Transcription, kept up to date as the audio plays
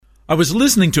I was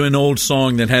listening to an old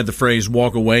song that had the phrase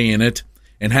walk away in it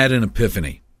and had an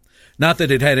epiphany. Not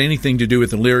that it had anything to do with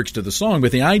the lyrics to the song,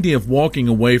 but the idea of walking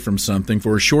away from something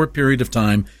for a short period of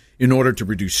time in order to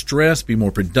reduce stress, be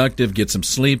more productive, get some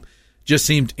sleep, just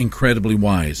seemed incredibly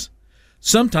wise.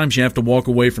 Sometimes you have to walk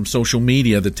away from social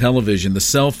media, the television, the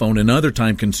cell phone, and other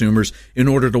time consumers in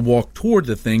order to walk toward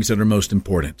the things that are most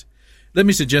important. Let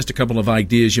me suggest a couple of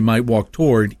ideas you might walk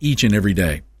toward each and every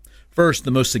day. First,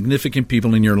 the most significant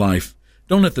people in your life.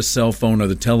 Don't let the cell phone or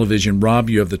the television rob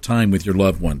you of the time with your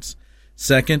loved ones.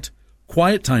 Second,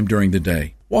 quiet time during the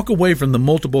day. Walk away from the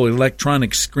multiple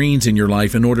electronic screens in your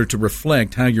life in order to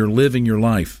reflect how you're living your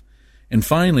life. And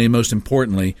finally, and most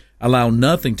importantly, allow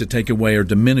nothing to take away or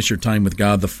diminish your time with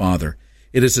God the Father.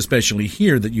 It is especially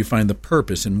here that you find the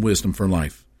purpose and wisdom for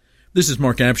life. This is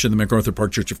Mark Absher, the MacArthur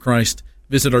Park Church of Christ.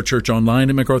 Visit our church online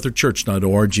at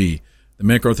macarthurchurch.org. The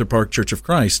MacArthur Park Church of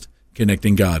Christ,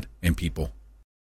 connecting God and people.